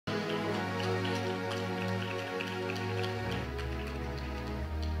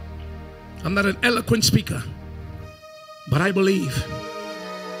I'm not an eloquent speaker, but I believe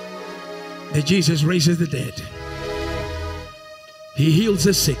that Jesus raises the dead. He heals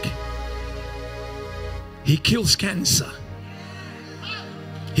the sick. He kills cancer.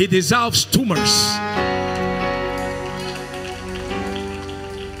 He dissolves tumors.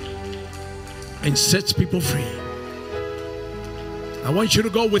 And sets people free. I want you to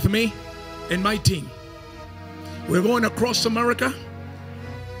go with me and my team. We're going across America.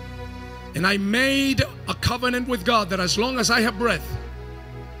 And I made a covenant with God that as long as I have breath,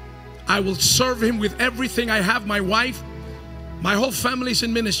 I will serve Him with everything I have. My wife, my whole family is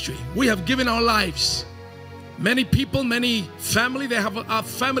in ministry. We have given our lives. Many people, many family, they have a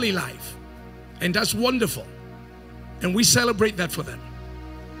family life. And that's wonderful. And we celebrate that for them.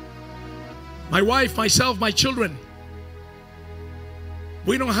 My wife, myself, my children,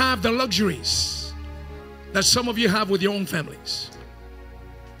 we don't have the luxuries that some of you have with your own families.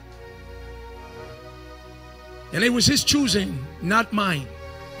 And it was His choosing, not mine.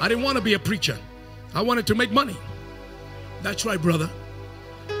 I didn't want to be a preacher. I wanted to make money. That's right, brother.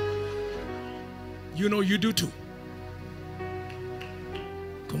 You know you do too.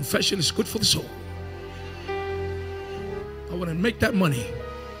 Confession is good for the soul. I want to make that money.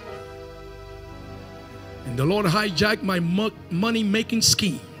 And the Lord hijacked my money-making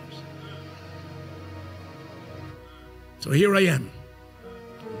schemes. So here I am.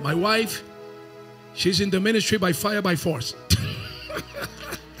 My wife, she's in the ministry by fire, by force.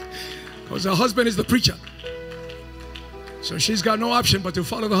 Because her husband is the preacher. So she's got no option but to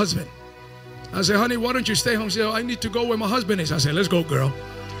follow the husband. I said, honey, why don't you stay home? She said, oh, I need to go where my husband is. I said, let's go, girl.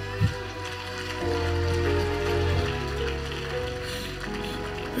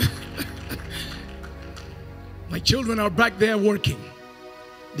 My children are back there working.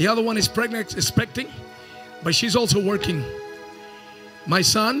 The other one is pregnant, expecting, but she's also working. My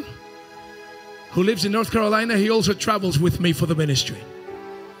son, who lives in North Carolina, he also travels with me for the ministry.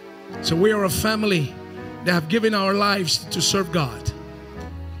 So we are a family that have given our lives to serve God.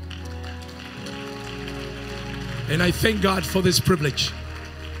 And I thank God for this privilege.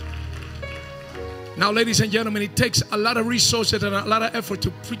 Now, ladies and gentlemen, it takes a lot of resources and a lot of effort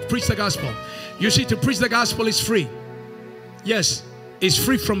to preach the gospel. You see, to preach the gospel is free. Yes, it's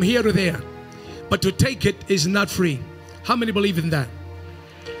free from here to there. But to take it is not free. How many believe in that?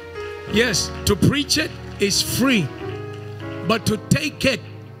 Yes, to preach it is free. But to take it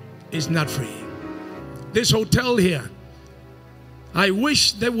is not free. This hotel here, I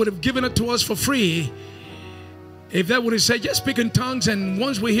wish they would have given it to us for free. If they would have said, just speak in tongues, and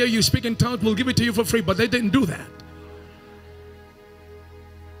once we hear you speak in tongues, we'll give it to you for free. But they didn't do that.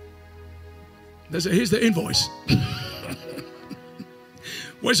 They said, here's the invoice.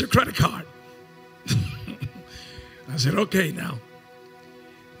 Where's your credit card? I said, okay now.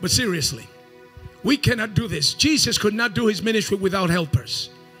 But seriously, we cannot do this. Jesus could not do His ministry without helpers.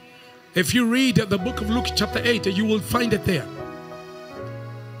 If you read the book of Luke chapter 8, you will find it there.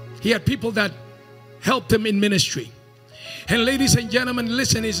 He had people that helped Him in ministry. And ladies and gentlemen,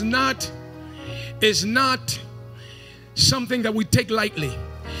 listen, it's not something that we take lightly.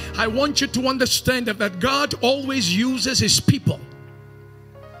 I want you to understand that God always uses His people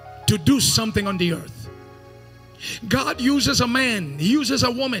to do something on the earth. God uses a man, He uses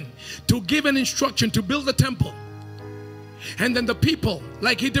a woman to give an instruction to build the temple. And then the people,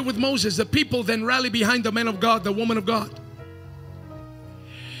 like He did with Moses, the people then rally behind the man of God, the woman of God.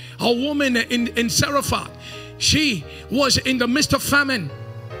 A woman in Zarephath, she was in the midst of famine.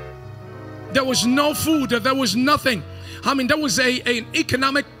 There was no food, there was nothing. I mean, there was an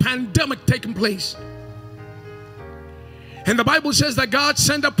economic pandemic taking place. And the Bible says that God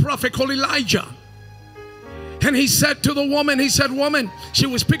sent a prophet called Elijah. And he said to the woman, he said, woman, she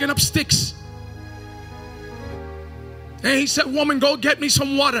was picking up sticks. And he said, woman, go get me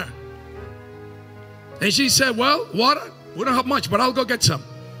some water. And she said, well, water? We don't have much, but I'll go get some.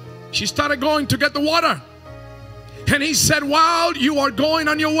 She started going to get the water. And he said, while you are going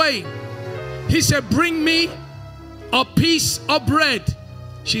on your way, he said, bring me a piece of bread.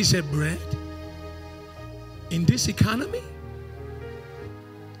 She said, bread? In this economy?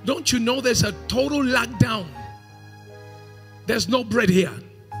 Don't you know there's a total lockdown? There's no bread here.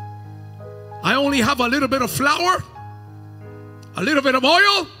 I only have a little bit of flour, a little bit of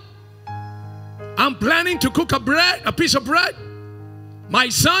oil. I'm planning to cook a piece of bread. My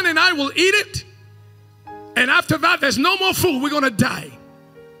son and I will eat it. And after that, there's no more food. We're going to die.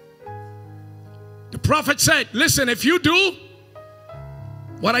 The prophet said, listen, if you do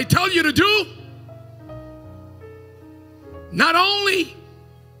what I tell you to do, not only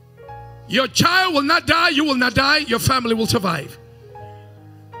your child will not die, you will not die, your family will survive.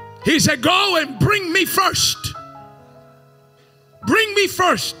 He said, go and bring me first. Bring me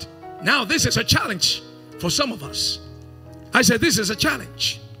first. Now this is a challenge for some of us. I said, this is a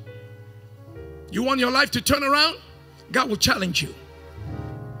challenge. You want your life to turn around? God will challenge you.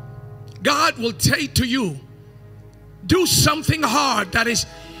 God will say to you, do something hard that is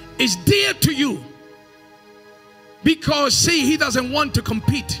dear to you. Because see, he doesn't want to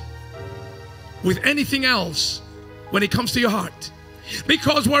compete with anything else when it comes to your heart.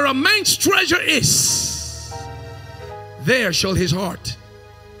 Because where a man's treasure is, there shall his heart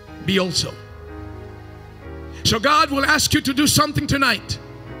be also. So God will ask you to do something tonight.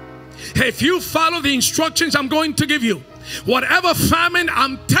 If you follow the instructions I'm going to give you, whatever famine,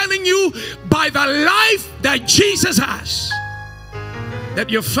 I'm telling you, by the life that Jesus has, that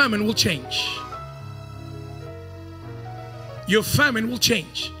your famine will change. Your famine will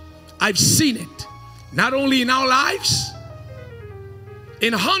change. I've seen it, not only in our lives,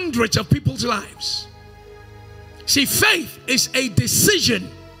 in hundreds of people's lives. See, faith is a decision,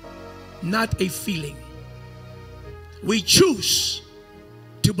 not a feeling. We choose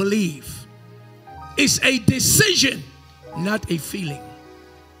to believe. It's a decision, not a feeling.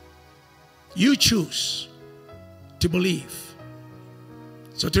 You choose to believe.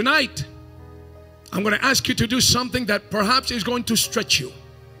 So tonight, I'm going to ask you to do something that perhaps is going to stretch you.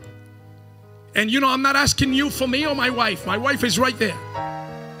 And you know, I'm not asking you for me or my wife. My wife is right there.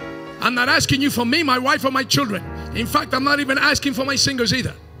 I'm not asking you for me, my wife, or my children. In fact, I'm not even asking for my singers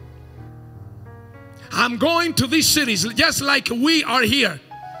either. I'm going to these cities just like we are here.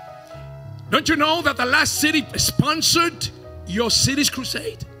 Don't you know that the last city sponsored your city's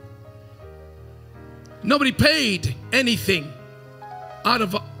crusade? Nobody paid anything out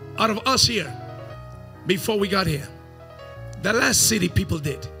of us here before we got here. The last city people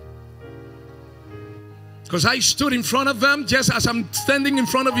did. Because I stood in front of them just as I'm standing in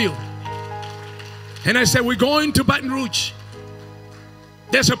front of you. And I said, we're going to Baton Rouge.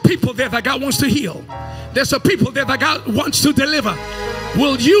 There's a people there that God wants to heal. There's a people there that God wants to deliver.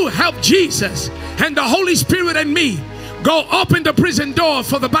 Will you help Jesus and the Holy Spirit and me go open the prison door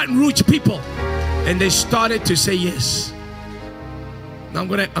for the Baton Rouge people? And they started to say yes. Now I'm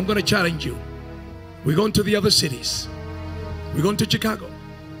gonna challenge you. We're going to the other cities. We're going to Chicago,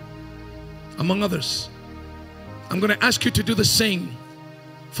 among others. I'm going to ask you to do the same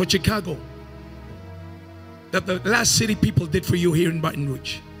for Chicago that the last city people did for you here in Baton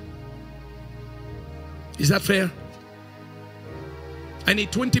Rouge. Is that fair? I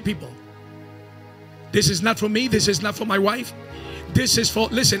need 20 people. This is not for me. This is not for my wife. This is for,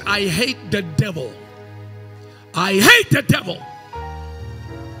 listen, I hate the devil. I hate the devil.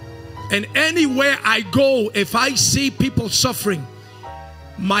 And anywhere I go, if I see people suffering,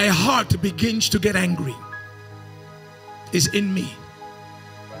 my heart begins to get angry. It's in me.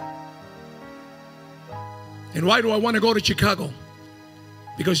 And why do I want to go to Chicago?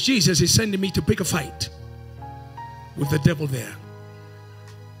 Because Jesus is sending me to pick a fight with the devil there.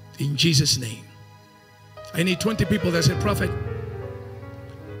 In Jesus' name. I need 20 people that say, Prophet,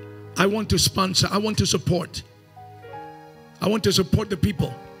 I want to sponsor, I want to support. I want to support the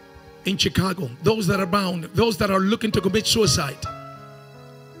people in Chicago, those that are bound, those that are looking to commit suicide.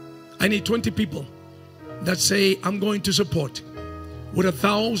 I need 20 people that say, I'm going to support with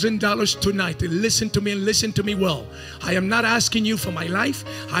 $1,000 tonight. Listen to me and listen to me well. I am not asking you for my life.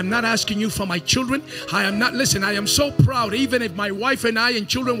 I'm not asking you for my children. I am not, listen, I am so proud. Even if my wife and I and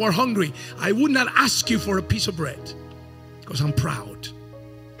children were hungry, I would not ask you for a piece of bread because I'm proud.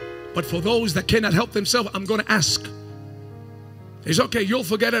 But for those that cannot help themselves, I'm going to ask. It's okay, you'll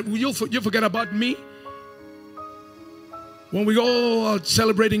forget it. You'll forget about me when we go out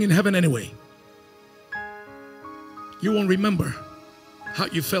celebrating in heaven anyway. You won't remember how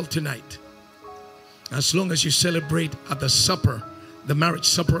you felt tonight, as long as you celebrate at the supper, the marriage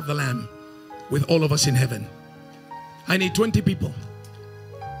supper of the Lamb, with all of us in heaven. I need 20 people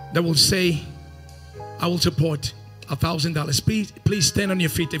that will say, I will support $1,000. Please stand on your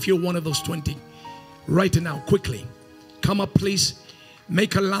feet if you're one of those 20 right now, quickly. Come up, please.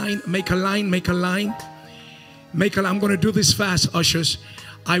 Make a line, make a line, make a line. Make a line. I'm going to do this fast, ushers.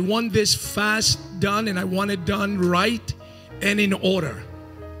 I want this fast done, and I want it done right and in order.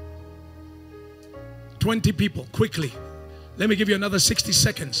 20 people, quickly. Let me give you another 60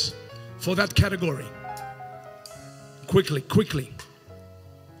 seconds for that category. Quickly, quickly,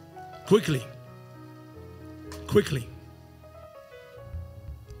 quickly, quickly.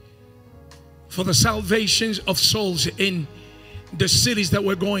 For the salvations of souls in the cities that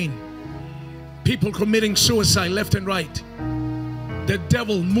we're going. People committing suicide left and right. The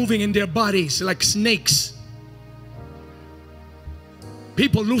devil moving in their bodies like snakes.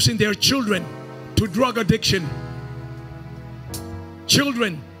 People losing their children to drug addiction.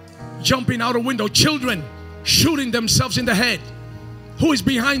 Children jumping out a window. Children shooting themselves in the head. Who is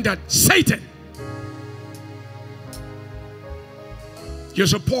behind that? Satan. Your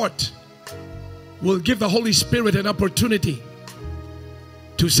support will give the Holy Spirit an opportunity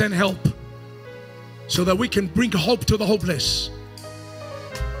to send help so that we can bring hope to the hopeless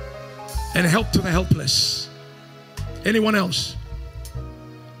and help to the helpless. Anyone else?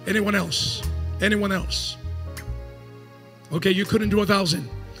 Anyone else? Anyone else? Okay, you couldn't do 1,000.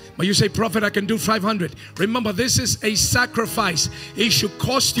 But you say, Prophet, I can do 500. Remember, this is a sacrifice. It should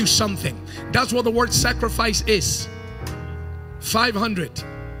cost you something. That's what the word sacrifice is. 500.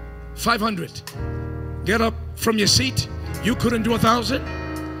 500. Get up from your seat. You couldn't do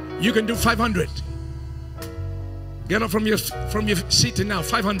 1,000. You can do 500. Get up from your seat and now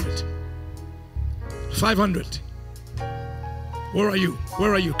 500. 500. Where are you?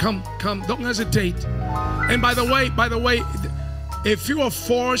 Where are you? Come, come. Don't hesitate. And by the way, if you are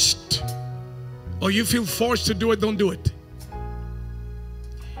forced or you feel forced to do it, don't do it.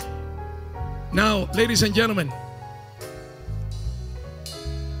 Now, ladies and gentlemen,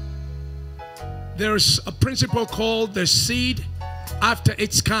 there's a principle called the seed after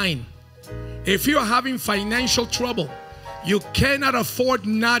its kind. If you are having financial trouble, you cannot afford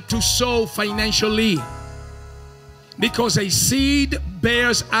not to sow financially, because a seed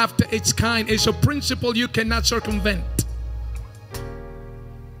bears after its kind. It's a principle you cannot circumvent.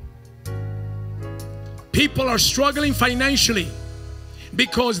 People are struggling financially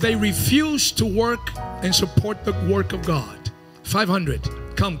because they refuse to work and support the work of God.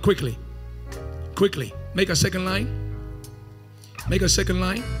 500. Come quickly. Quickly. Make a second line. Make a second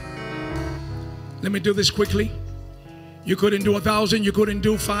line. Let me do this quickly. You couldn't do 1,000. You couldn't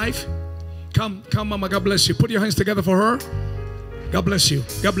do 5. Come, come, Mama. God bless you. Put your hands together for her. God bless you.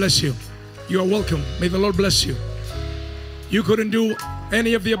 God bless you. You are welcome. May the Lord bless you. You couldn't do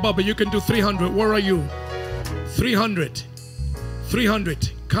any of the above, but you can do 300. Where are you? 300.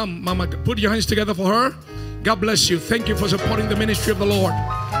 300. Come, Mama. Put your hands together for her. God bless you. Thank you for supporting the ministry of the Lord.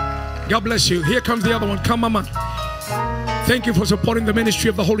 God bless you. Here comes the other one. Come, Mama. Thank you for supporting the ministry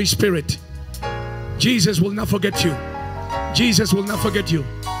of the Holy Spirit. Jesus will not forget you. Jesus will not forget you.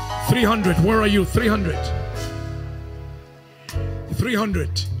 300. Where are you? 300.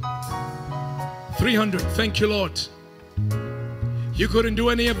 300. 300. Thank you, Lord. You couldn't do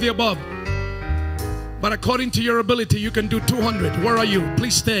any of the above, but according to your ability, you can do 200. Where are you?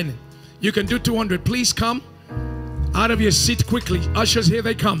 Please stand. You can do 200. Please come out of your seat quickly. Ushers, here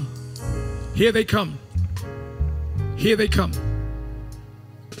they come. Here they come. Here they come.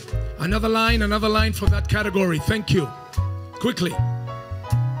 Another line for that category. Thank you. Quickly.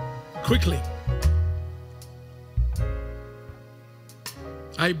 Quickly.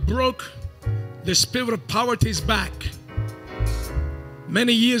 I broke the spirit of poverty's back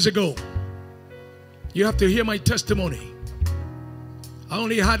many years ago. You have to hear my testimony. I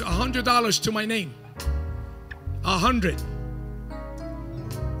only had $100 to my name. 100.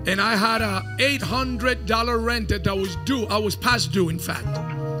 And I had a $800 rent that was due. I was past due, in fact.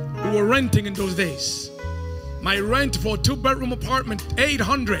 We were renting in those days. My rent for a 2-bedroom apartment,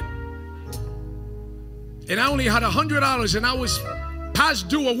 $800. And I only had $100, and I was past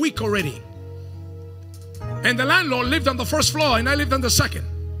due a week already. And the landlord lived on the first floor, and I lived on the second.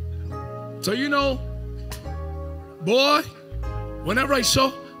 So you know, boy, whenever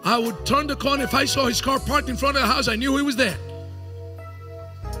I would turn the corner. If I saw his car parked in front of the house, I knew he was there.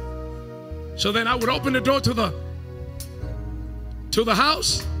 So then I would open the door to the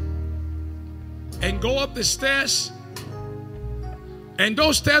house and go up the stairs. And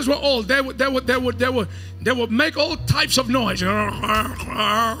those stairs were old. They would make all types of noise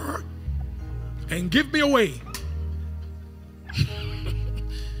and give me away.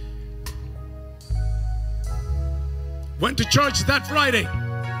 Went to church that Friday,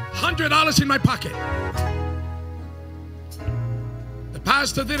 $100 in my pocket. The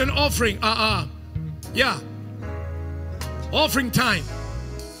pastor did an offering. Yeah, offering time.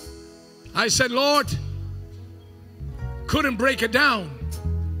 I said, Lord, couldn't break it down.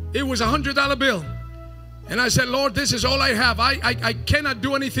 It was a $100 bill. And I said, Lord, this is all I have. I cannot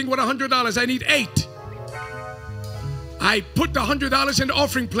do anything with $100. I need 8. I put the $100 in the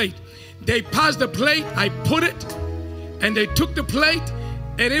offering plate. They passed the plate. I put it. And they took the plate.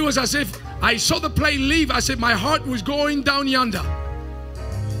 And it was as if I saw the plate leave. I said, my heart was going down yonder.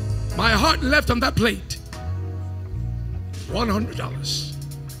 My heart left on that plate. $100.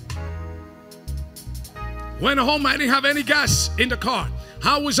 Went home, I didn't have any gas in the car.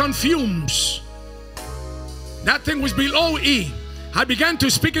 I was on fumes. That thing was below E. I began to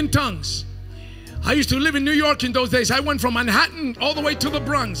speak in tongues. I used to live in New York in those days. I went from Manhattan all the way to the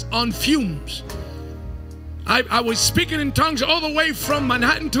Bronx on fumes. I was speaking in tongues all the way from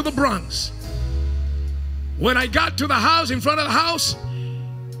Manhattan to the Bronx. When I got to the house, in front of the house,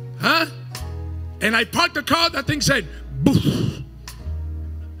 and I parked the car, that thing said, boof.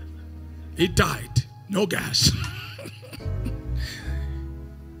 It died. No gas.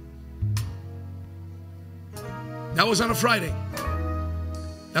 That was on a Friday.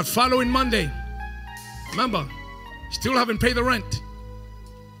 That following Monday, remember, still haven't paid the rent.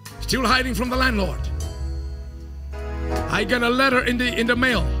 Still hiding from the landlord. I got a letter in the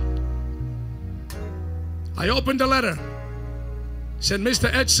mail. I opened the letter. Said,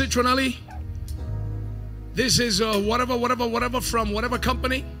 Mr. Ed Citronnelli, this is whatever from whatever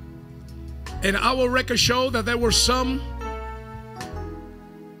company. And our records show that there were some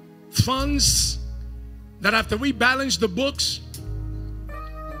funds that after we balanced the books,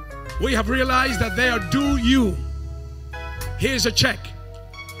 we have realized that they are due you. Here's a check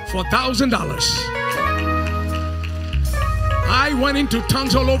for $1,000. I went into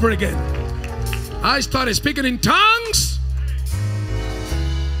tongues all over again. I started speaking in tongues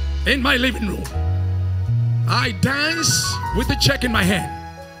in my living room. I danced with the check in my hand.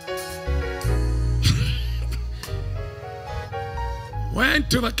 Went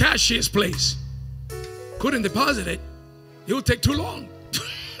to the cashier's place. Couldn't deposit it. It would take too long.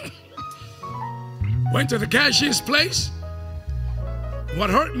 Went to the cashier's place. What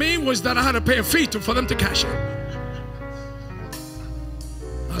hurt me was that I had to pay a fee for them to cash it.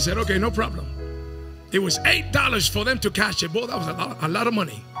 I said, okay, no problem. It was $8 for them to cash it. Boy, that was a lot of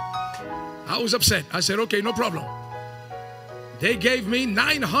money. I was upset. I said, okay, no problem. They gave me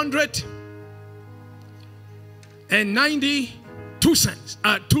 $2.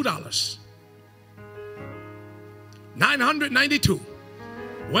 $992.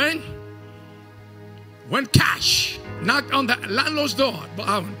 When cash knocked on the landlord's door, but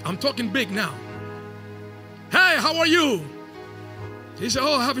I'm talking big now. Hey, how are you? He said,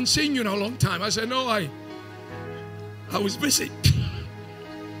 oh, I haven't seen you in a long time. I said, no, I was busy.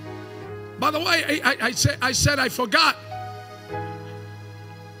 By the way, I said I forgot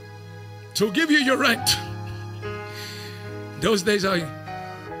to give you your rent. Those days I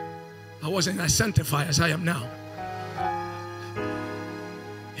wasn't as sanctified as I am now.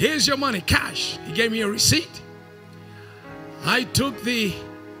 Here's your money, cash. He gave me a receipt. I took the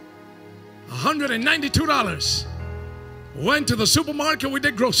 $192. Went to the supermarket with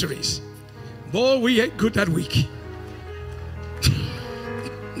the groceries. Boy, we ate good that week.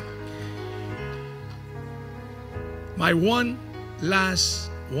 My one last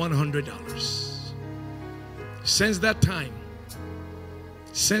 $100. Since that time,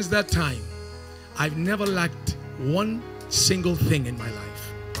 I've never lacked one single thing in my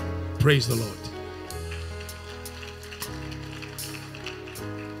life. Praise the Lord.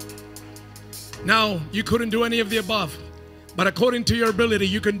 Now, you couldn't do any of the above, but according to your ability,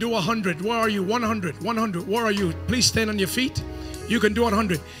 you can do 100. Where are you? 100. 100. Where are you? Please stand on your feet. You can do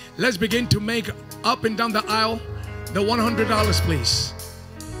 100. Let's begin to make up and down the aisle the $100, please.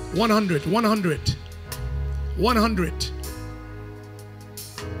 100. 100. 100.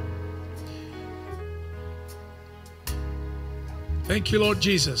 Thank you, Lord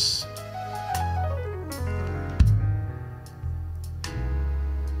Jesus.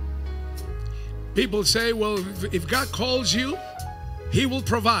 People say, well, if God calls you, He will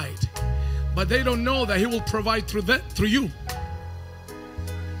provide. But they don't know that He will provide through you.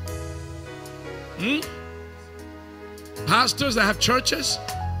 Pastors that have churches,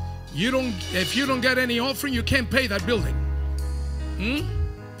 if you don't get any offering, you can't pay that building.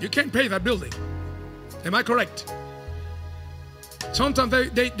 You can't pay that building. Am I correct? Sometimes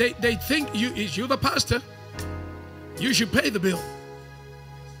they think you're the pastor. You should pay the bill.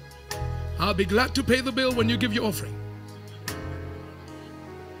 I'll be glad to pay the bill when you give your offering.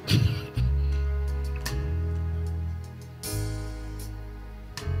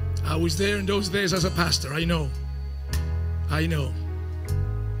 I was there in those days as a pastor. I know.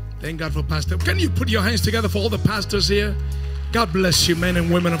 Thank God for pastor. Can you put your hands together for all the pastors here? God bless you, men and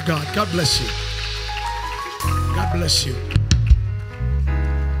women of God. God bless you. God bless you.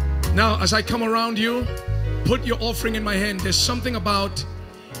 Now, as I come around you, put your offering in my hand. There's something about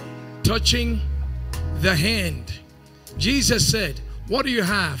touching the hand. Jesus said, what do you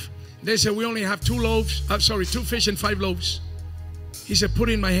have? They said, we only have 2 fish and 5 loaves. He said, put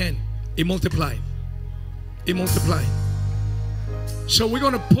it in my hand. It multiplied. It multiplied. So we're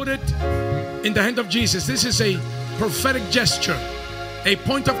going to put it in the hand of Jesus. This is a prophetic gesture, a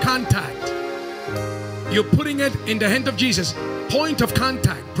point of contact. You're putting it in the hand of Jesus. Point of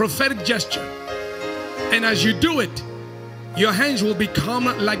contact, prophetic gesture. And as you do it, your hands will become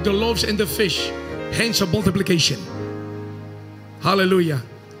like the loaves and the fish. Hands of multiplication. Hallelujah.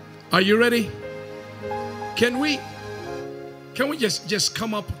 Are you ready? Can we just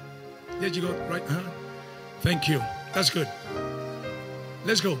come up? There you go. Right. Thank you. That's good.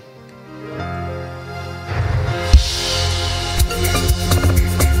 Let's go.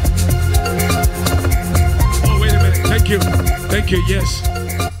 Oh, wait a minute. Thank you. Thank you. Yes.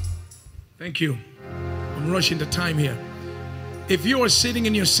 Thank you. I'm rushing the time here. If you are sitting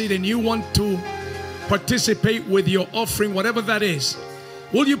in your seat and you want to participate with your offering, whatever that is,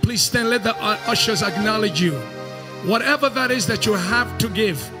 will you please stand? Let the ushers acknowledge you. Whatever that is that you have to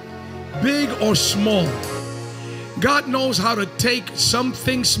give, big or small, God knows how to take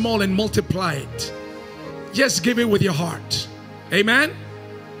something small and multiply it. Just give it with your heart. Amen.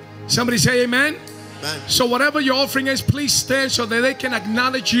 Somebody say amen. Amen. So whatever your offering is, please stand so that they can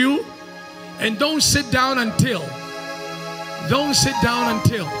acknowledge you. And don't sit down until. Don't sit down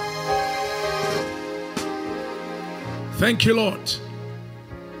until. Thank you, Lord.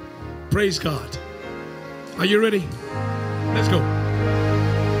 Praise God. Are you ready? Let's go.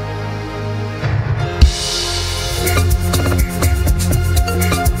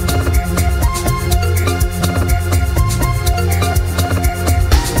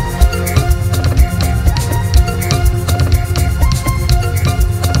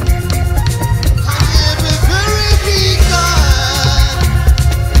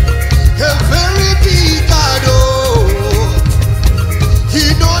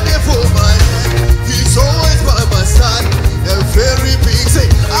 He's always by my side, and very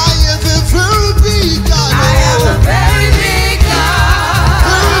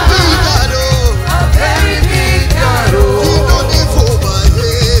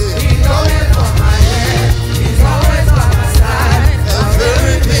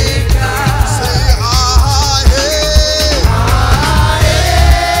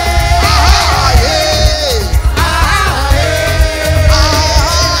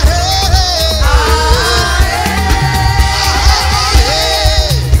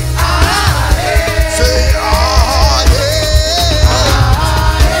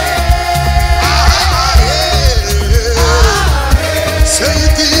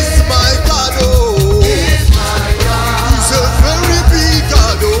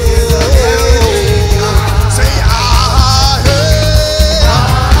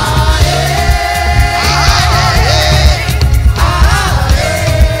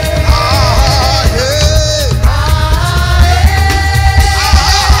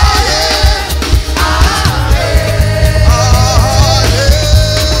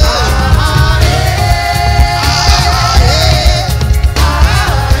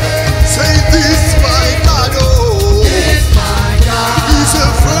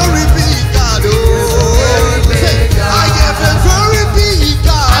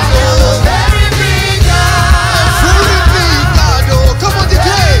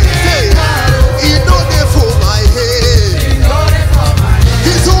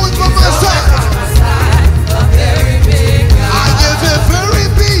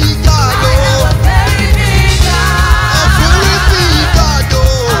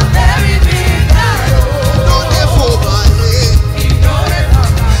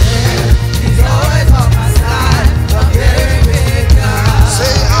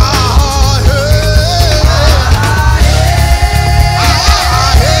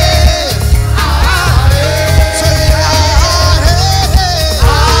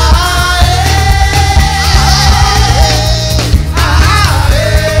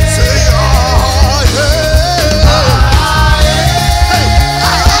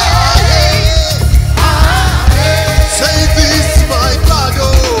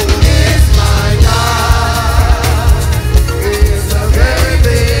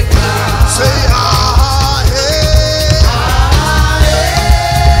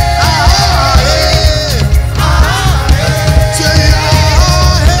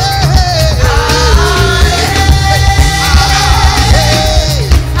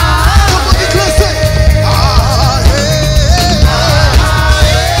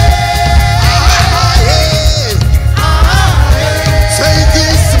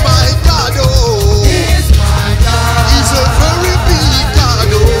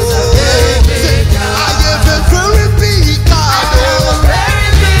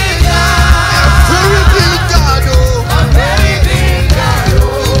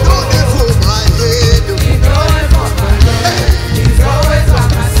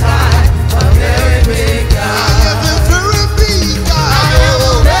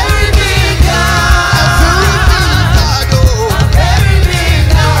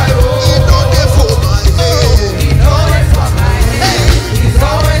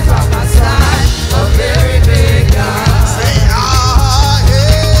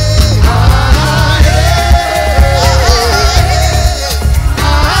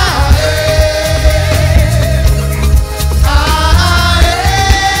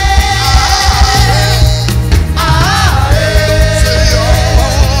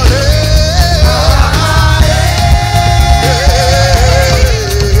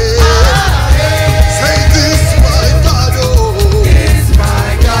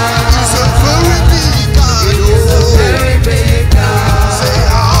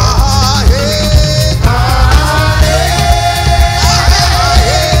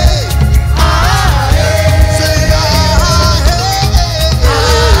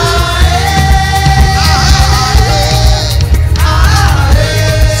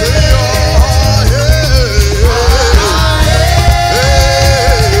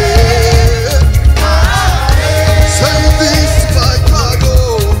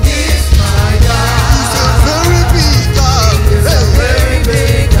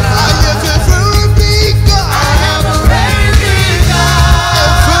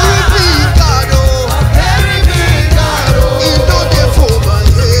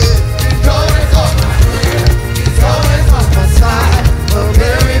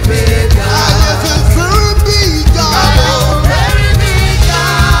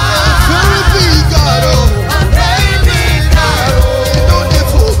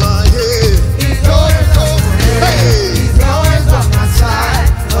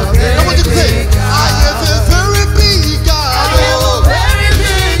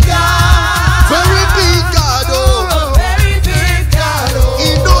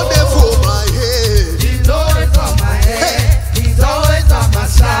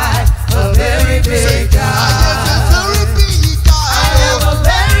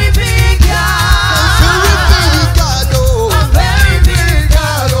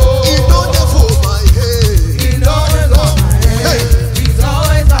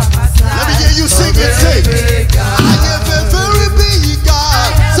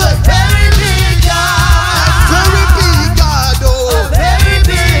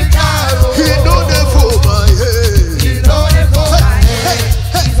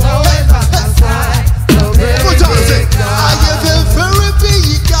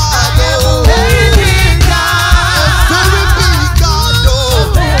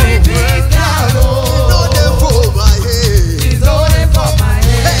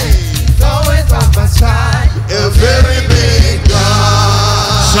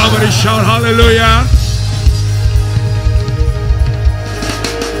Shout hallelujah.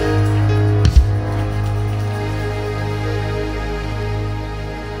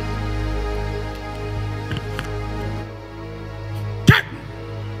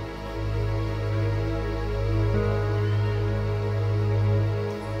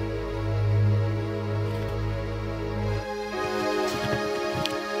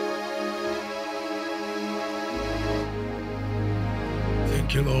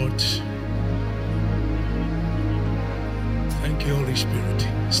 Thank you, Lord. Thank you, Holy Spirit.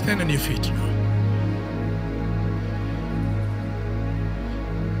 Stand on your feet now.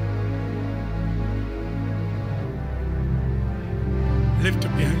 Lift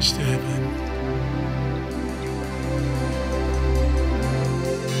up your hands to heaven.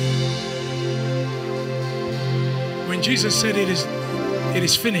 When Jesus said it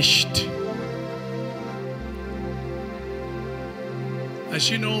is finished, as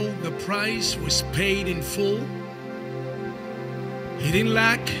you know, the price was paid in full. He didn't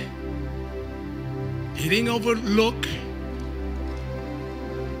lack. He didn't overlook.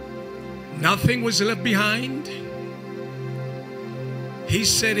 Nothing was left behind. He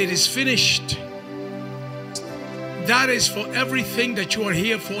said it is finished. That is for everything that you are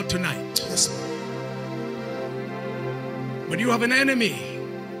here for tonight. Yes. But you have an enemy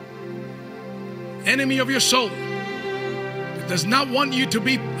of your soul, that does not want you to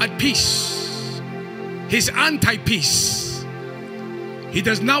be at peace. He's anti-peace. He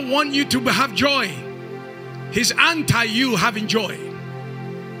does not want you to have joy. He's anti-you having joy.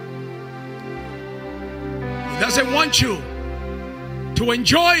 He doesn't want you to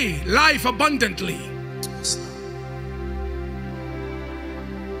enjoy life abundantly.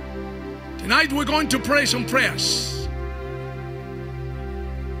 Tonight we're going to pray some prayers.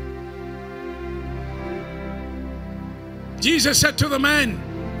 Jesus said to the man,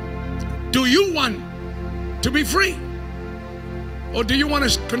 do you want to be free? Or do you want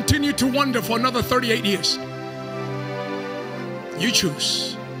to continue to wander for another 38 years? You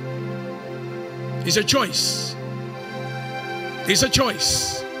choose. It's a choice. It's a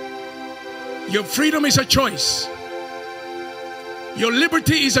choice. Your freedom is a choice. Your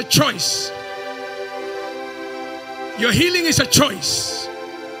liberty is a choice. Your healing is a choice.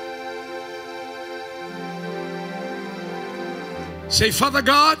 Say, Father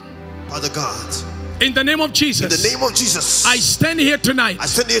God. Father God. In the name of Jesus. In the name of Jesus. I stand here tonight. I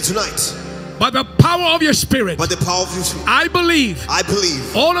stand here tonight. By the power of your Spirit. By the power of your Spirit. I believe. I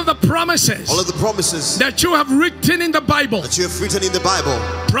believe. All of the promises. All of the promises. That you have written in the Bible. That you have written in the Bible.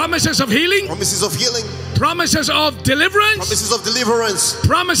 Promises of healing. Promises of healing. Promises of deliverance. Promises of deliverance.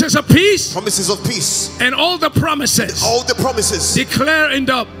 Promises of peace. Promises of peace. And all the promises. And all the promises. Declared in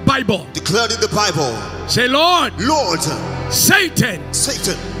the Bible. Declared in the Bible. Say, Lord. Lord. Satan.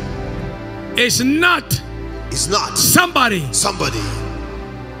 Satan. Is not somebody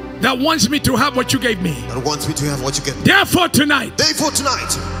that wants me to have what you gave me. That wants me to have what you gave me. Therefore tonight.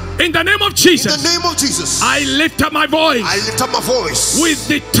 In the name of Jesus. In the name of Jesus. I lift up my voice. I lift up my voice. With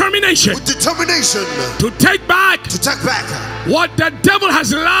determination. With determination. To take back. To take back. What the devil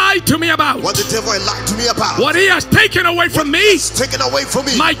has lied to me about. What the devil has lied to me about. What he has taken away from me. Taken away from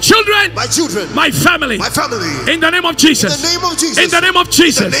me. My children. My children. My family. My family. In the name of Jesus. In the name of Jesus. In the name of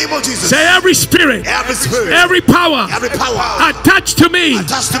Jesus. In the name of Jesus. Say every spirit. Every spirit. Every power. Every power. Attached to me.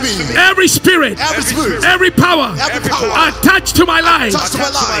 Attached to me. Every spirit. Every spirit. Every power. Every power. Attached to my life. Attached to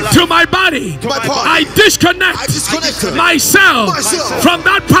my life. To my body. To my body. I disconnect. Myself. From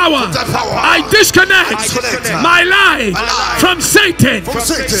that power. I disconnect. My life. From Satan.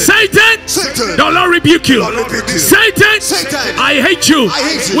 Satan. The Lord rebuke you. Satan. I hate you.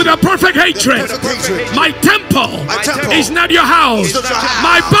 With a perfect hatred. My temple is not your house.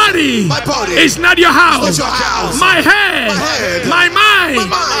 My body is not your house. My head. My mind.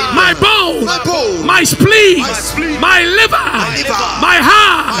 My bone. My spleen. My liver. My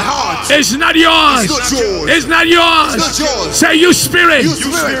heart is not yours. It's not yours. Say, you spirit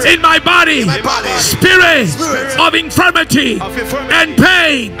in my body. Spirit of infirmity and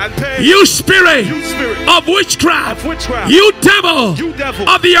pain. You spirit of witchcraft. You devil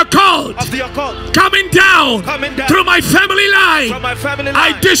of the occult. Coming down through my family line.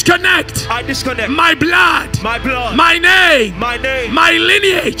 I disconnect my blood. My name. My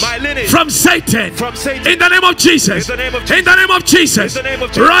lineage. From Satan. In the name of Jesus. In the name of Jesus.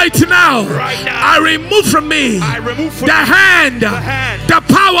 Right now. now, I remove from me the hand, the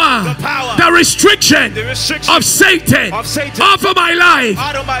power, the restriction of Satan over my life,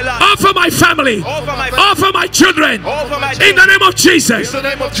 over my family, over my children. In the name of Jesus. In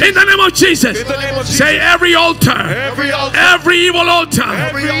the name of Jesus. Say every altar, every evil altar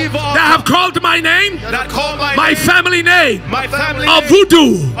that have called my name, my family name, of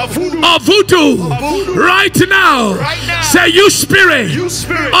voodoo, right now. Say, you spirit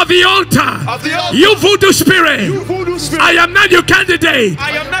of the altar, you voodoo spirit, I am not your candidate.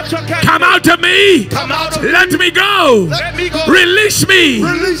 Come out of me. Let me go. Release me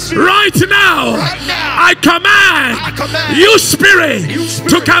right now. I command you spirit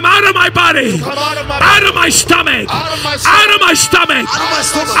to come out of my body, out of my stomach, out of my stomach,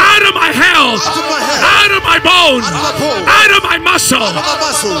 out of my health, out of my bones, out of my muscle,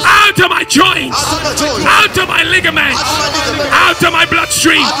 out of my joints, out of my ligaments, out of my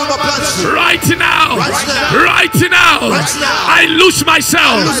bloodstream. Right now, right now, I loose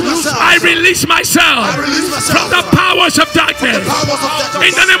myself. I release myself from the powers of darkness.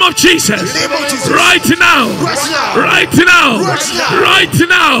 In the name of Jesus. Right now, right now, right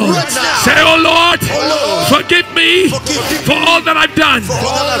now. Say, oh Lord, forgive me for all that I've done.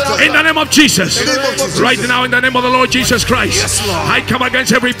 In the name of Jesus. Right now, in the name of the Lord Jesus Christ, I come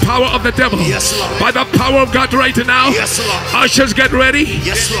against every power of the devil. By the power of God right now. Ushers, get ready.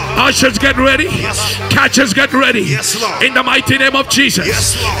 Ushers, get ready. Catchers, get ready. In the mighty name of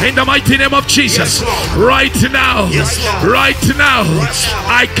Jesus. In the mighty name of Jesus. Right now. Right now.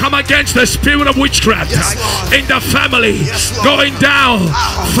 I come against the spirit of witchcraft in the family. Going down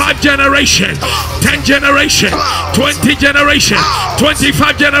 5 generations, 10 generations, 20 generations,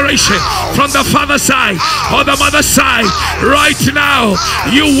 25 generations from the father side or the mother side. Right now,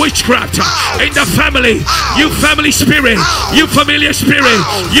 you witchcraft in the family, you family spirit, you familiar spirit,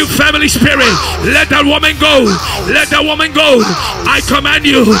 you family spirit, let that woman go. Let that woman go. I command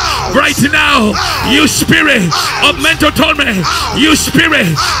you right now, you spirit of mental torment, you spirit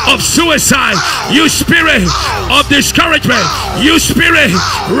of suicide, you spirit of discouragement, you spirit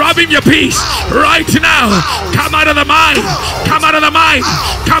robbing your peace. Right now, come out of the mind, come out of the mind,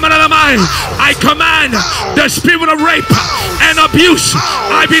 come out of the mind. I command the spirit of rape and abuse.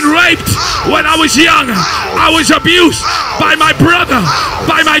 I've been raped when I was young. I was abused by my brother,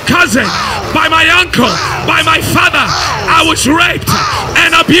 by my cousin, by my uncle, by my father. I was raped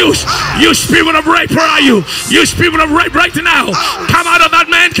and abused. You spirit of rape, where are you? You spirit of rape right now. Come out of that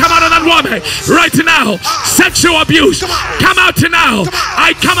man, come out of that woman right now. Sexual abuse, come out now.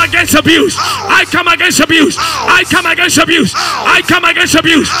 I come against abuse. I come against abuse. I come against abuse. I come against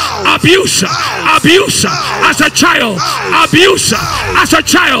abuse. Abuse, abuse as a child, abuse as a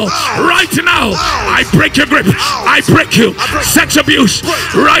child. Right now, I break your grip. I break you. Sex abuse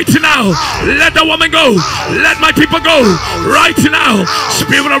right now. Let the woman go. Let my people go right now.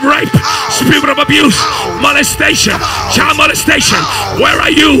 Spirit of rape, spirit of abuse, molestation, child molestation, where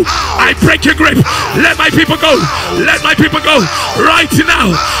are you? I break your grip. Let my people go. Let my people go right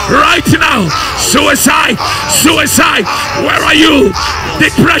now. Right now. Suicide, suicide, where are you?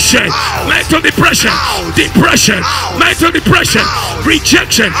 Depression, mental depression, depression, mental depression,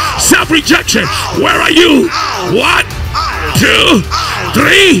 rejection, self-rejection, where are you? 1, 2,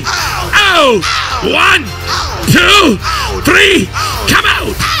 3. Oh, 1, 2, 3. Come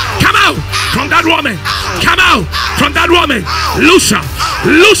out, come out from that woman, come out from that woman. Loose her,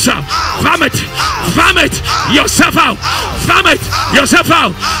 loose her. Vomit, vomit yourself out, vomit yourself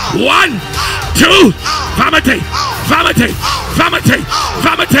out. 1, 2, vomiting, vomiting, vomiting,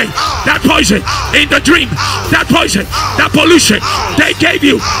 vomiting. That poison in the dream, that poison, that pollution they gave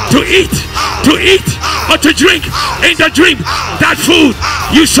you to eat or to drink in the dream. That food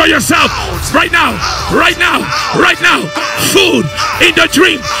you saw yourself right now, right now, right now. Food in the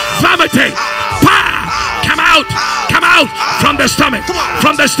dream, vomiting. Come out, come out from the stomach,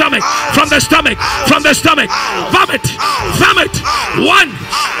 from the stomach, from the stomach, from the stomach. Vomit, vomit. 1,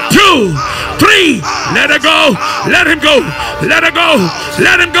 2, 3. Let her go, let him go, let her go,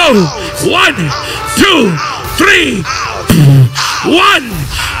 let him go. 1, 2, 3. 1,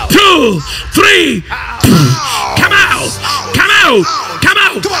 2, 3. Come out, come out, come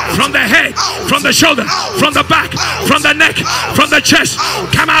out from the head, head, from the shoulder, from the back, from the neck, from the chest.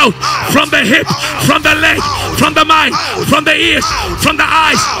 Come out from the hip, from the leg, from the mind, from the ears, from the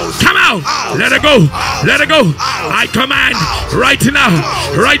eyes. Come out. Let it go. Let it go. I command right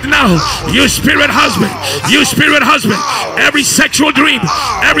now, you spirit husband, every sexual dream,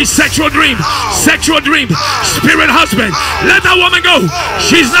 spirit husband, let that woman go.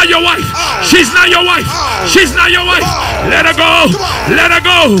 She's not your wife. She's not your wife. She's not your wife. Let her go. Let her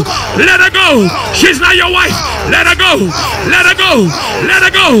go. Let her go. She's not your wife. Let her go. Let her go. Let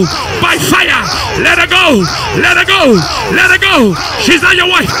her go. By fire. Let her go. Let her go. Let her go. She's not your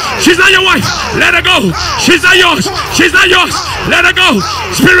wife. She's not your wife. Let her go. She's not yours. She's not yours. Let her go.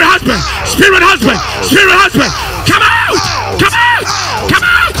 Spirit husband. Spirit husband. Spirit husband. Come out. Come out. Come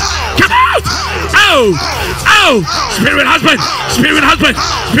out. Come out. Oh. Oh. Spirit husband. Spirit husband.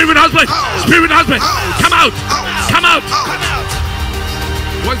 Spirit husband. Spirit husband. Come out. Come out.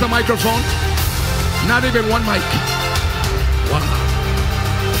 Where's the microphone? Not even one mic. Wow.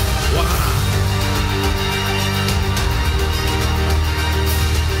 Wow.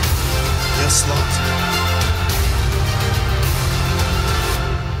 Yes, Lord.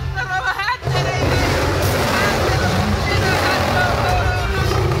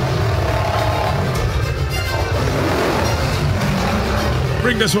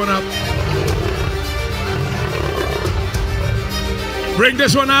 Bring this one up. Bring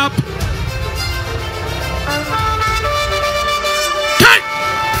this one up. Hey!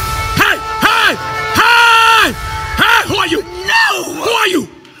 Hey! Hey! Hey! Hey! Who are you? No! Who are you?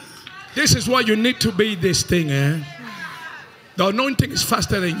 This is why you need to be this thing, eh? The anointing is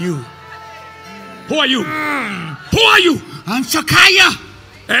faster than you. Who are you? Who are you? I'm Shakaya.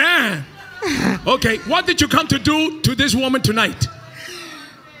 Eh? Okay, what did you come to do to this woman tonight?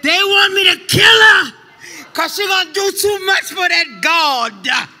 They want me to kill her because she's going to do too much for that God.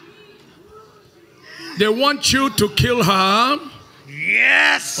 They want you to kill her?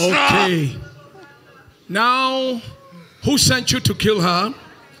 Yes, sir. Okay. Now, who sent you to kill her?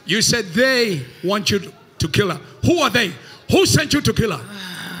 You said they want you to kill her. Who are they? Who sent you to kill her?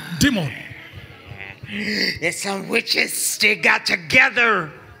 Demon. It's some witches. They got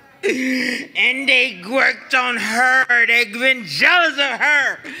together and they worked on her. They've been jealous of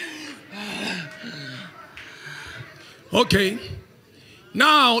her. Okay.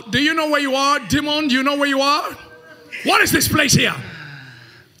 Now, do you know where you are, demon? Do you know where you are? What is this place here?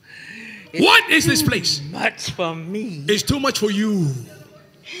 What is this place? Much for me. It's too much for you.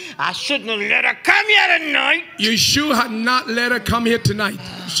 I shouldn't have let her come here tonight. You should have not let her come here tonight.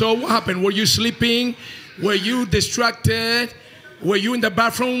 So what happened? Were you sleeping? Were you distracted? Were you in the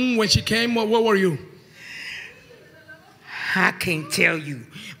bathroom when she came? Where were you? I can't tell you,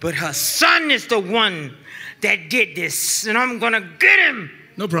 but her son is the one that did this, and I'm gonna get him.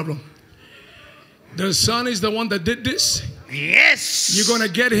 No problem. The son is the one that did this? Yes. You're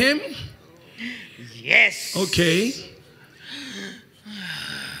gonna get him? Yes. Okay.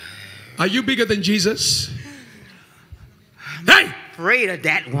 Are you bigger than Jesus? Hey! Afraid of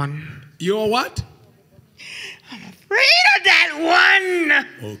that one. You're what? I'm afraid of that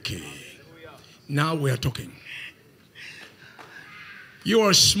one. Okay. Now we are talking. You are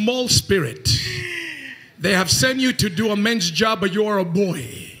a small spirit. They have sent you to do a man's job, but you are a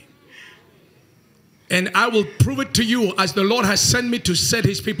boy. And I will prove it to you as the Lord has sent me to set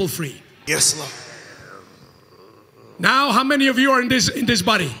his people free. Yes, Lord. Now, how many of you are in this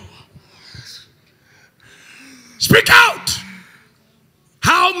body? Speak out.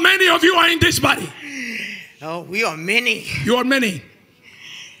 How many of you are in this body? Oh, we are many. You are many.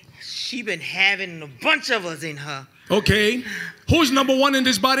 She been having a bunch of us in her. Okay. Who's number one in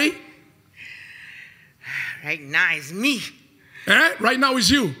this body? Right now it's me. Eh? Right now is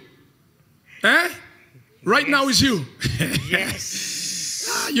you. Eh? Right now is you.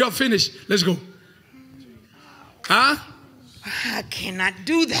 Yes. You are finished. Let's go. Huh? I cannot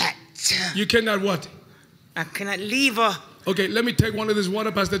do that. You cannot what? I cannot leave her. Okay, let me take one of this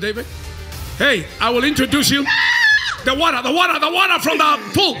water, Pastor David. Hey, I will introduce you. The water from the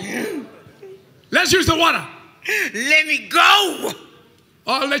pool. Let's use the water. Let me go.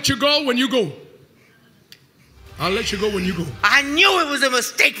 I'll let you go when you go. I'll let you go when you go. I knew it was a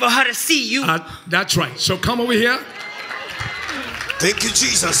mistake for her to see you. That's right. So come over here. Thank you,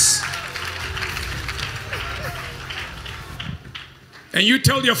 Jesus. And you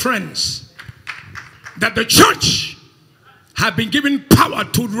tell your friends that the church have been given power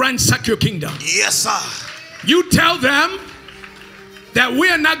to ransack your kingdom. Yes, sir. You tell them that we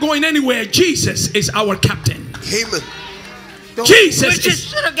are not going anywhere. Jesus is our captain. Amen. Jesus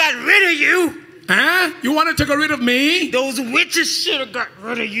should have got rid of you. Huh? You wanted to get rid of me? Those witches should have got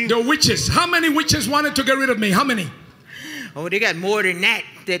rid of you. The witches. How many witches wanted to get rid of me? How many? Oh, they got more than that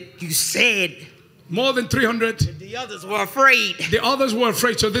you said. More than 300. The others were afraid. The others were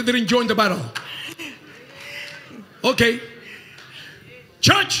afraid, so they didn't join the battle. Okay.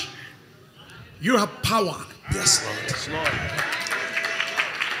 Church, you have power. Yes, Lord. Yes, Lord.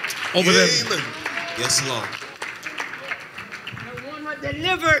 Over them. Amen. Yes, Lord. The one was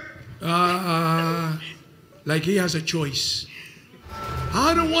delivered. Like he has a choice.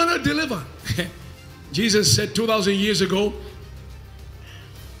 I don't want to deliver. Jesus said 2,000 years ago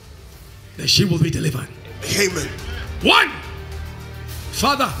that she will be delivered. Amen. One,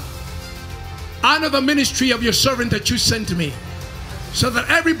 Father, honor the ministry of your servant that you sent to me, so that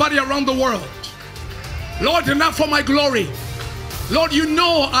everybody around the world, Lord, not for my glory. Lord, you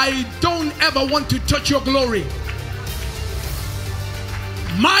know I don't ever want to touch your glory.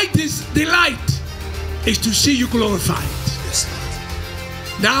 My delight is to see you glorified. Yes,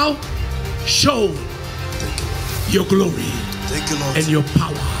 Lord. Now, show your glory. Thank you, Lord. And your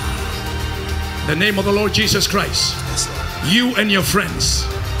power. In the name of the Lord Jesus Christ. Yes, Lord. You and your friends.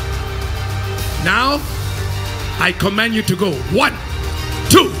 Now, I command you to go. 1,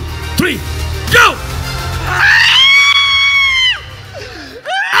 2, 3, go!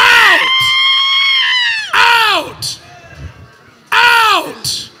 Out! Out!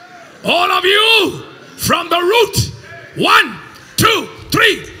 Out! All of you from the root. 1, 2,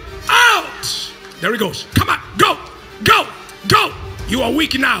 3, out! There he goes. Come on, go, go, go! You are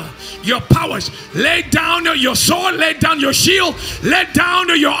weak now. Your powers. Lay down your sword, lay down your shield, lay down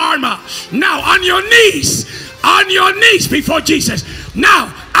your armor. Now on your knees before Jesus.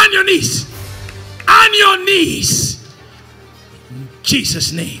 Now on your knees. On your knees. In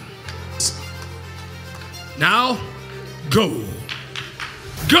Jesus' name. Now go.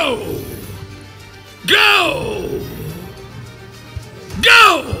 Go. Go.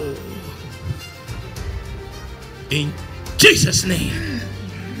 Go. In Jesus' name,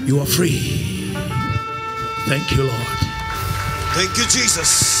 you are free. Thank you, Lord. Thank you,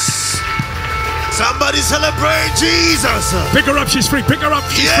 Jesus. Somebody celebrate Jesus. Pick her up, she's free. Pick her up,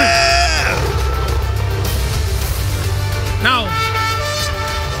 she's free. Now,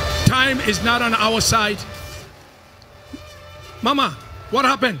 time is not on our side. Mama, what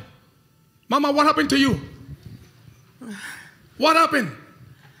happened? Mama, what happened to you? What happened?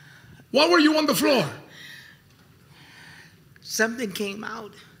 Why were you on the floor? Something came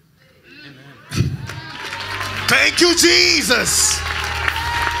out. Thank you, Jesus.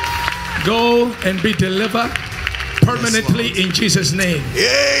 Go and be delivered permanently, yes, in Jesus' name.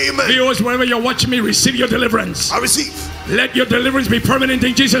 Amen. Viewers, wherever you're watching me, receive your deliverance. I receive. Let your deliverance be permanent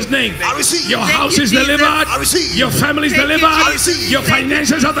in Jesus' name. I receive. Your house is delivered. I receive. Your family is delivered. I receive. Your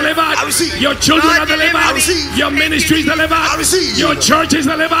finances are delivered. I receive. Your children are delivered. I receive. Your ministry is delivered. I receive. Your church is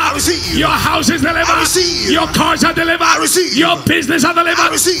delivered. I receive. Your house is delivered. I receive. Your cars are delivered. I receive. Your business are delivered. I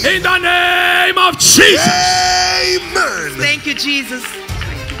receive. In the name of Jesus. Amen. Thank you, Jesus.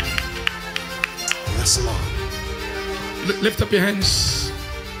 Yes, Lord. Lift up your hands.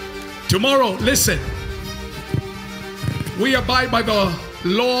 Tomorrow, listen. We abide by the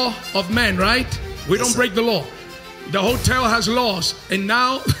law of man, right? We don't break the law. The hotel has laws, and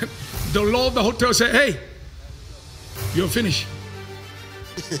now the law of the hotel says, hey, you're finished.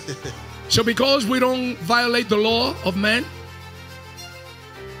 So because we don't violate the law of man,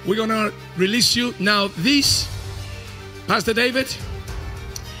 we're gonna release you. Now these, Pastor David,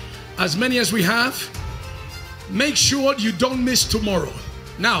 as many as we have, make sure you don't miss tomorrow.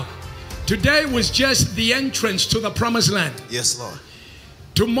 Now, today was just the entrance to the promised land. Yes, Lord.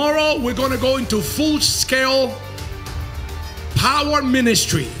 Tomorrow we're going to go into full-scale power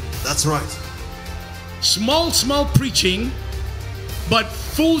ministry. That's right. Small preaching, but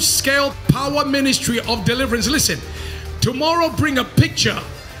full-scale power ministry of deliverance. Listen, tomorrow bring a picture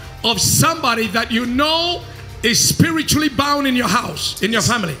of somebody that you know is spiritually bound in your house, in your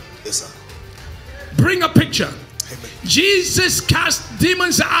family. Yes, sir. Bring a picture. Amen. Jesus cast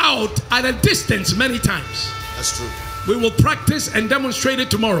demons out at a distance many times. That's true. We will practice and demonstrate it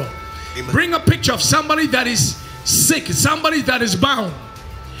tomorrow. Amen. Bring a picture of somebody that is sick, somebody that is bound.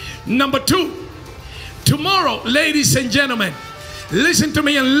 Number 2, tomorrow, ladies and gentlemen, listen to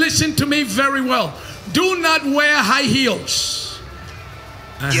me and listen to me very well. Do not wear high heels.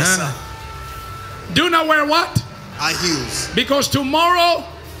 Yes, sir. Do not wear what? High heels. Because tomorrow,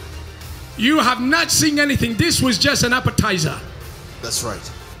 you have not seen anything. This was just an appetizer. That's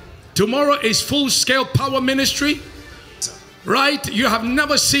right. Tomorrow is full-scale power ministry. Right? You have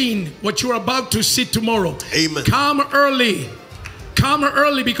never seen what you're about to see tomorrow. Amen. Come early. come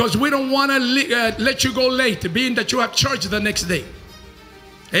early because we don't want to let you go late, being that you have church the next day.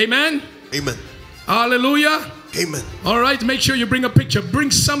 Amen. Amen. Hallelujah. Amen. All right, make sure you bring a picture. Bring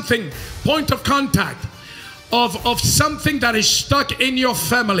something, point of contact of something that is stuck in your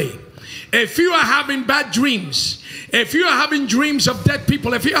family. If you are having bad dreams, if you are having dreams of dead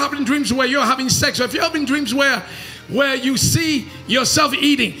people, if you're having dreams where you're having sex, or if you're having dreams where you see yourself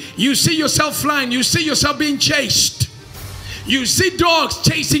eating, you see yourself flying, you see yourself being chased, you see dogs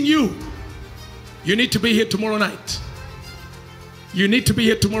chasing you, you need to be here tomorrow night. You need to be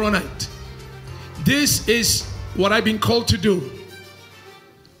here tomorrow night. This is what I've been called to do.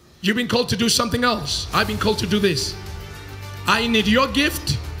 You've been called to do something else. I've been called to do this. I need your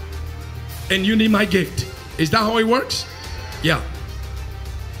gift and you need my gift. Is that how it works? Yeah.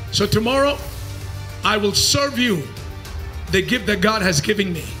 So tomorrow I will serve you the gift that God has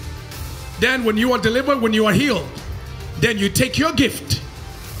given me. Then when you are delivered, when you are healed, then you take your gift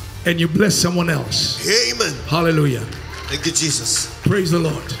and you bless someone else. Amen. Hallelujah. Thank you, Jesus. Praise the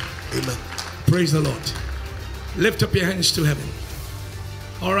Lord. Amen. Praise the Lord. Lift up your hands to heaven.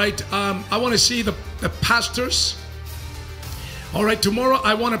 All right. I want to see the pastors. All right. Tomorrow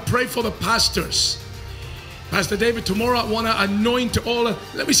I want to pray for the pastors. Pastor David, tomorrow I want to anoint all.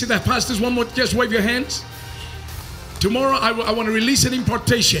 Let me see that pastors one more. Just wave your hands. Tomorrow I want to release an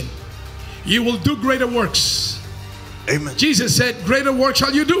impartation. You will do greater works. Amen. Jesus said, greater works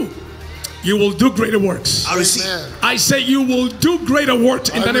shall you do. You will do greater works. I receive. I say you will do greater works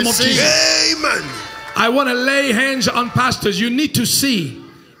in the name of Jesus. Amen. I want to lay hands on pastors. You need to see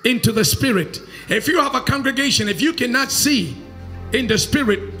into the spirit. If you have a congregation, if you cannot see in the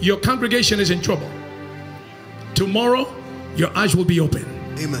spirit, your congregation is in trouble. Tomorrow, your eyes will be open.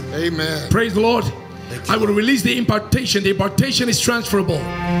 Amen. Amen. Praise the Lord. I will release the impartation. The impartation is transferable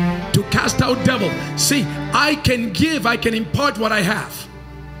to cast out devil. See, I can give, I can impart what I have.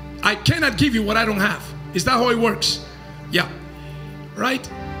 I cannot give you what I don't have. Is that how it works? Yeah. Right?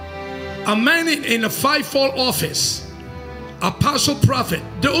 A man in a fivefold office, apostle, prophet,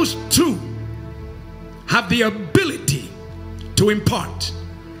 those two have the ability to impart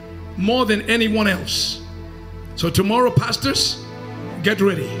more than anyone else. So tomorrow, pastors, get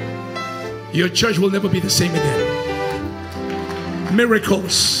ready. Your church will never be the same again.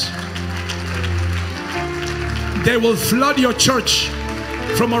 Miracles. They will flood your church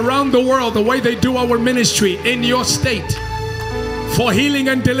from around the world the way they do our ministry in your state for healing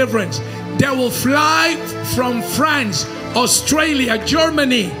and deliverance. They will fly from France, Australia,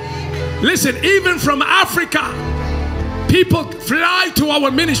 Germany. Listen, even from Africa, people fly to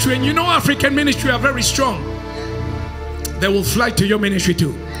our ministry. And you know African ministry are very strong. They will fly to your ministry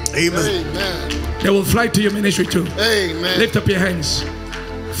too. Amen. Amen. They will fly to your ministry too. Amen. Lift up your hands.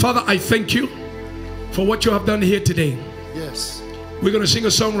 Father, I thank you for what you have done here today. Yes. We're going to sing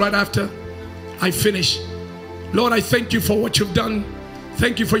a song right after I finish. Lord, I thank you for what you've done.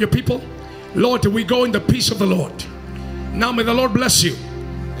 Thank you for your people. Lord, we go in the peace of the Lord. Now may the Lord bless you.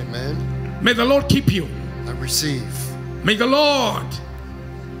 Amen. May the Lord keep you. I receive. May the Lord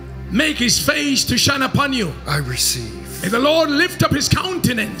make his face to shine upon you. I receive. May the Lord lift up his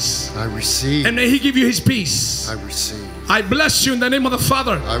countenance. I receive. And may he give you his peace. I receive. I bless you in the name of the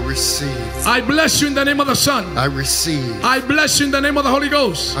Father. I receive. I bless you in the name of the Son. I receive. I bless you in the name of the Holy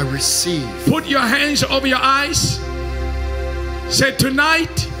Ghost. I receive. Put your hands over your eyes. Say,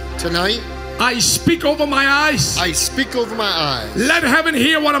 tonight, Tonight, I speak over my eyes. I speak over my eyes. Let heaven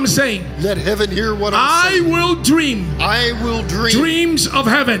hear what I'm saying. Let heaven hear what I'm saying. I will dream. I will dream. Dreams of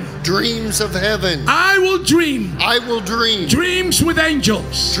heaven. Dreams of heaven. I will dream. I will dream. Dreams with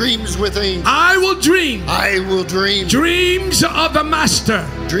angels. Dreams with angels. I will dream. I will dream. Dreams of the Master.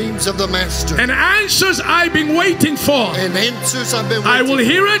 Dreams of the Master. And answers I've been waiting for. And answers I've been waiting I will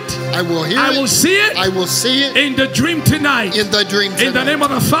hear it. I will hear it. I will see it. I will see it. In the dream tonight. In the dream tonight. In the name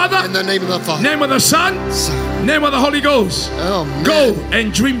of the Father. In the name of the Father. Name of the Son. Son. Name of the Holy Ghost. Amen. Go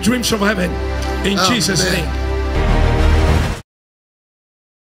and dream dreams of heaven. In Jesus' name.